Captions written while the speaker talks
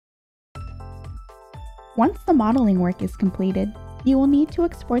Once the modeling work is completed, you will need to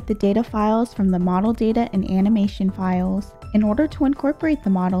export the data files from the model data and animation files in order to incorporate the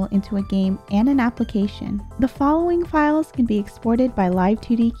model into a game and an application. The following files can be exported by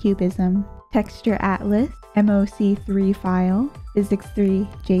Live2D Cubism: Texture Atlas, MOC3 file,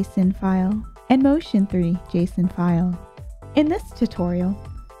 Physics3 JSON file, and Motion3 JSON file. In this tutorial,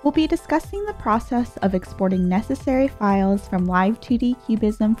 we'll be discussing the process of exporting necessary files from Live2D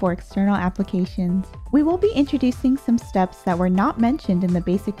Cubism for external applications. We will be introducing some steps that were not mentioned in the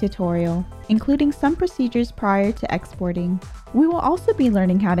basic tutorial, including some procedures prior to exporting. We will also be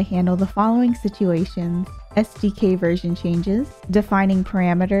learning how to handle the following situations: SDK version changes, defining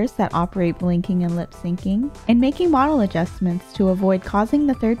parameters that operate blinking and lip syncing, and making model adjustments to avoid causing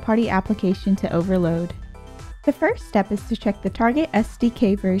the third-party application to overload. The first step is to check the target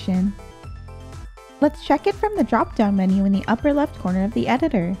SDK version. Let's check it from the drop-down menu in the upper left corner of the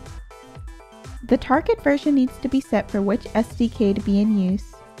editor. The target version needs to be set for which SDK to be in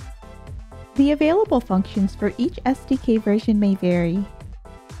use. The available functions for each SDK version may vary.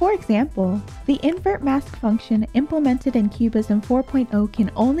 For example, the invert mask function implemented in Cubism 4.0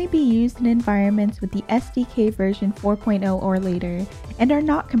 can only be used in environments with the SDK version 4.0 or later, and are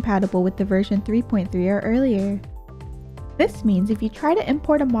not compatible with the version 3.3 or earlier. This means if you try to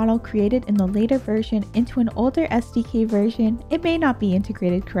import a model created in the later version into an older SDK version, it may not be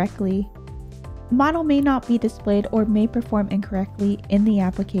integrated correctly. The model may not be displayed or may perform incorrectly in the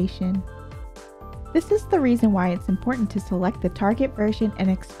application. This is the reason why it's important to select the target version and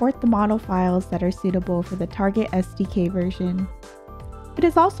export the model files that are suitable for the target SDK version. It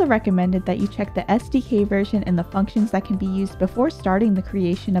is also recommended that you check the SDK version and the functions that can be used before starting the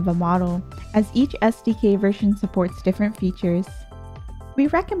creation of a model, as each SDK version supports different features. We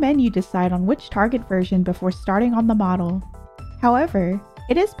recommend you decide on which target version before starting on the model. However,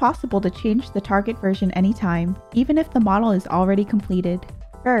 it is possible to change the target version anytime, even if the model is already completed.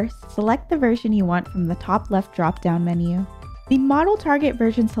 First, select the version you want from the top left drop-down menu. The Model Target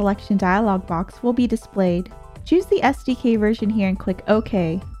Version Selection dialog box will be displayed. Choose the SDK version here and click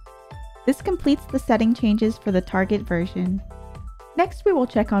OK. This completes the setting changes for the target version. Next, we will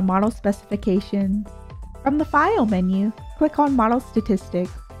check on model specifications. From the File menu, click on Model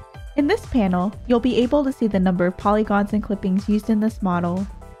Statistics. In this panel, you'll be able to see the number of polygons and clippings used in this model.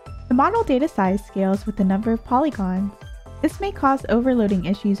 The model data size scales with the number of polygons. This may cause overloading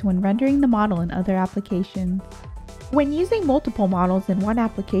issues when rendering the model in other applications. When using multiple models in one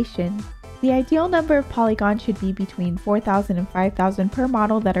application, the ideal number of polygons should be between 4,000 and 5,000 per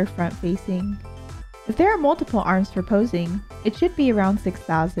model that are front-facing. If there are multiple arms for posing, it should be around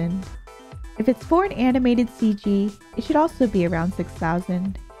 6,000. If it's for an animated CG, it should also be around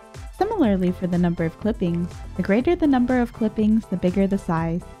 6,000. Similarly for the number of clippings, the greater the number of clippings, the bigger the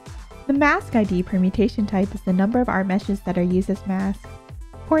size. The mask ID permutation type is the number of art meshes that are used as masks.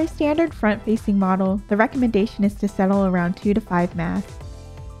 For a standard front-facing model, the recommendation is to settle around 2 to 5 masks.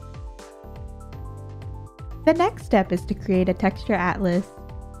 The next step is to create a texture atlas.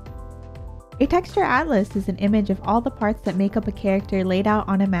 A texture atlas is an image of all the parts that make up a character laid out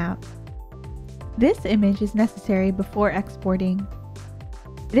on a map. This image is necessary before exporting.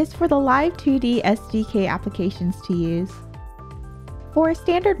 It is for the Live2D SDK applications to use. For a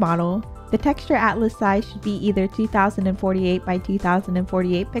standard model, the texture atlas size should be either 2048 by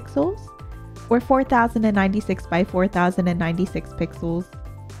 2048 pixels or 4096 by 4096 pixels.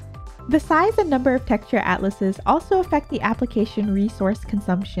 The size and number of texture atlases also affect the application resource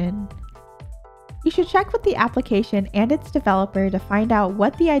consumption. You should check with the application and its developer to find out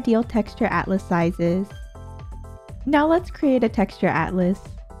what the ideal texture atlas size is. Now let's create a texture atlas.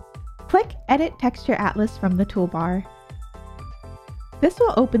 Click Edit Texture Atlas from the toolbar. This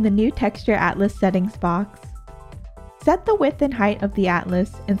will open the new Texture Atlas settings box. Set the width and height of the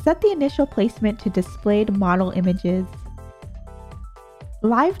atlas and set the initial placement to displayed model images.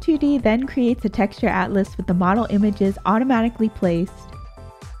 Live2D then creates a texture atlas with the model images automatically placed.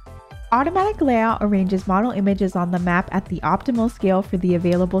 Automatic Layout arranges model images on the map at the optimal scale for the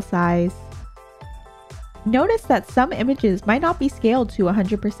available size. Notice that some images might not be scaled to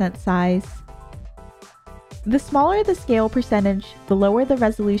 100% size. The smaller the scale percentage, the lower the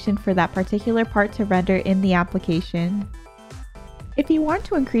resolution for that particular part to render in the application. If you want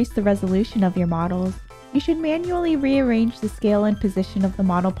to increase the resolution of your models, you should manually rearrange the scale and position of the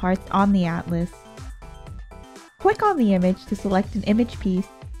model parts on the atlas. Click on the image to select an image piece.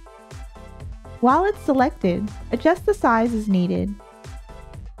 While it's selected, adjust the size as needed.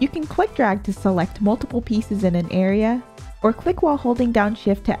 You can quick drag to select multiple pieces in an area, or click while holding down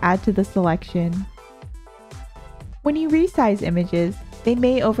Shift to add to the selection. When you resize images, they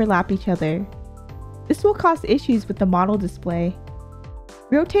may overlap each other. This will cause issues with the model display.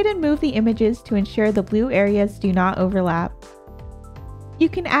 Rotate and move the images to ensure the blue areas do not overlap. You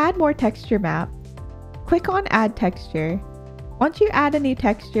can add more texture map. Click on Add Texture. Once you add a new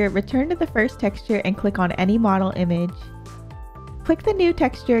texture, return to the first texture and click on any model image. Click the new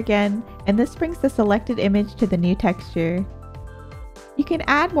texture again, and this brings the selected image to the new texture. You can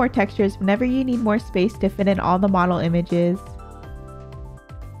add more textures whenever you need more space to fit in all the model images.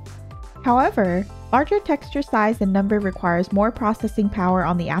 However, larger texture size and number requires more processing power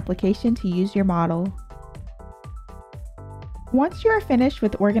on the application to use your model. Once you are finished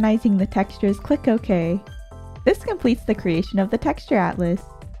with organizing the textures, click OK. This completes the creation of the texture atlas.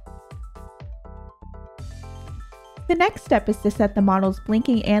 The next step is to set the model's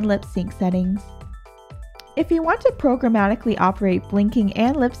blinking and lip sync settings. If you want to programmatically operate blinking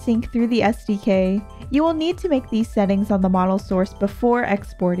and lip sync through the SDK, you will need to make these settings on the model source before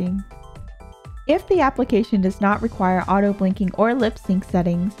exporting. If the application does not require auto blinking or lip sync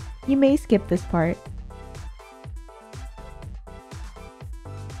settings, you may skip this part.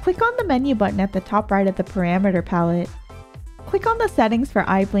 Click on the menu button at the top right of the parameter palette. Click on the settings for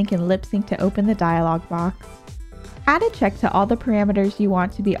eye blink and lip sync to open the dialog box. Add a check to all the parameters you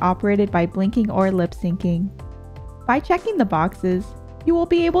want to be operated by blinking or lip syncing. By checking the boxes, you will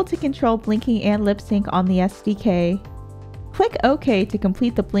be able to control blinking and lip sync on the SDK. Click OK to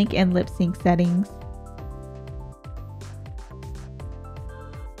complete the blink and lip sync settings.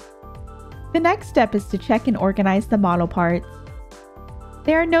 The next step is to check and organize the model parts.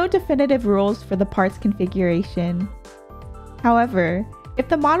 There are no definitive rules for the parts configuration. However, if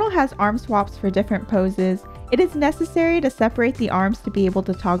the model has arm swaps for different poses, it is necessary to separate the arms to be able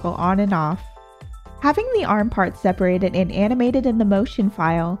to toggle on and off. Having the arm parts separated and animated in the motion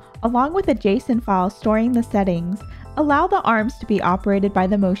file, along with a JSON file storing the settings, allow the arms to be operated by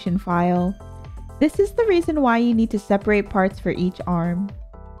the motion file. This is the reason why you need to separate parts for each arm.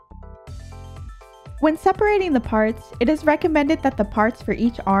 When separating the parts, it is recommended that the parts for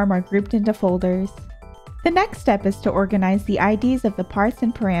each arm are grouped into folders. The next step is to organize the IDs of the parts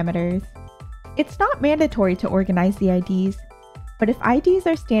and parameters. It's not mandatory to organize the IDs, but if IDs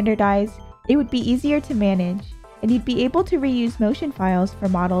are standardized, it would be easier to manage, and you'd be able to reuse motion files for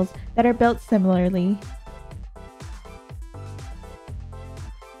models that are built similarly.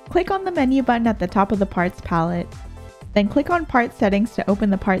 Click on the menu button at the top of the Parts palette. Then click on Part Settings to open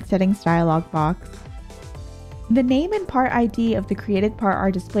the Part Settings dialog box. The name and part ID of the created part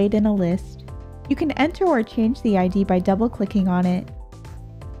are displayed in a list. You can enter or change the ID by double-clicking on it.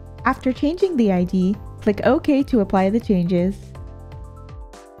 After changing the ID, click OK to apply the changes.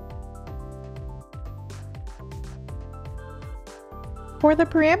 For the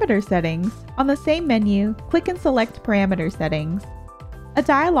parameter settings, on the same menu, click and select Parameter Settings. A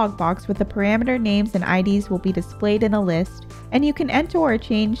dialog box with the parameter names and IDs will be displayed in a list, and you can enter or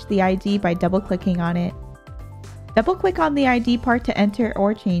change the ID by double-clicking on it. Double-click on the ID part to enter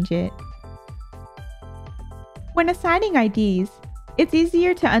or change it. When assigning IDs, it's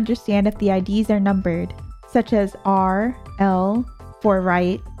easier to understand if the IDs are numbered, such as R, L for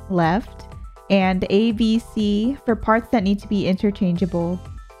right, left, and A, B, C for parts that need to be interchangeable.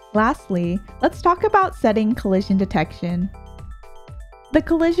 Lastly, let's talk about setting collision detection. The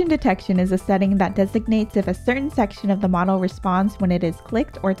collision detection is a setting that designates if a certain section of the model responds when it is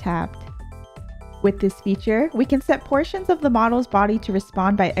clicked or tapped. With this feature, we can set portions of the model's body to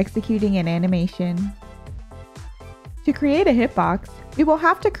respond by executing an animation. To create a hitbox, we will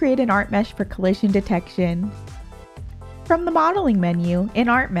have to create an art mesh for collision detection. From the modeling menu, in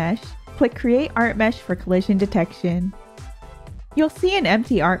Art Mesh, click Create Art Mesh for collision detection. You'll see an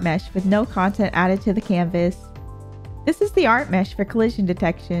empty art mesh with no content added to the canvas. This is the art mesh for collision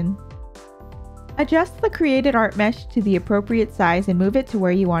detection. Adjust the created art mesh to the appropriate size and move it to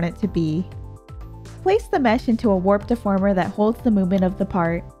where you want it to be. Place the mesh into a warp deformer that holds the movement of the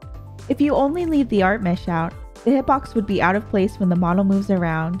part. If you only leave the art mesh out, the hitbox would be out of place when the model moves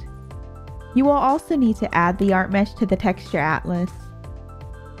around. You will also need to add the art mesh to the texture atlas.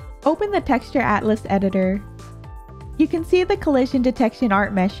 Open the texture atlas editor. You can see the collision detection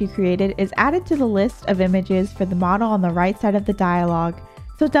art mesh you created is added to the list of images for the model on the right side of the dialog,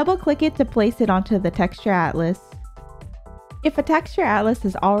 so double-click it to place it onto the texture atlas. If a texture atlas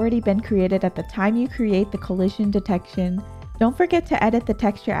has already been created at the time you create the collision detection, don't forget to edit the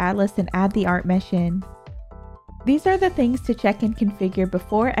texture atlas and add the art mesh in. These are the things to check and configure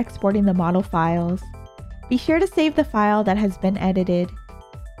before exporting the model files. Be sure to save the file that has been edited.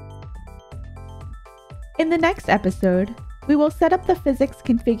 In the next episode, we will set up the physics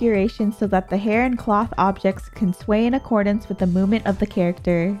configuration so that the hair and cloth objects can sway in accordance with the movement of the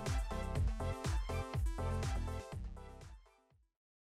character.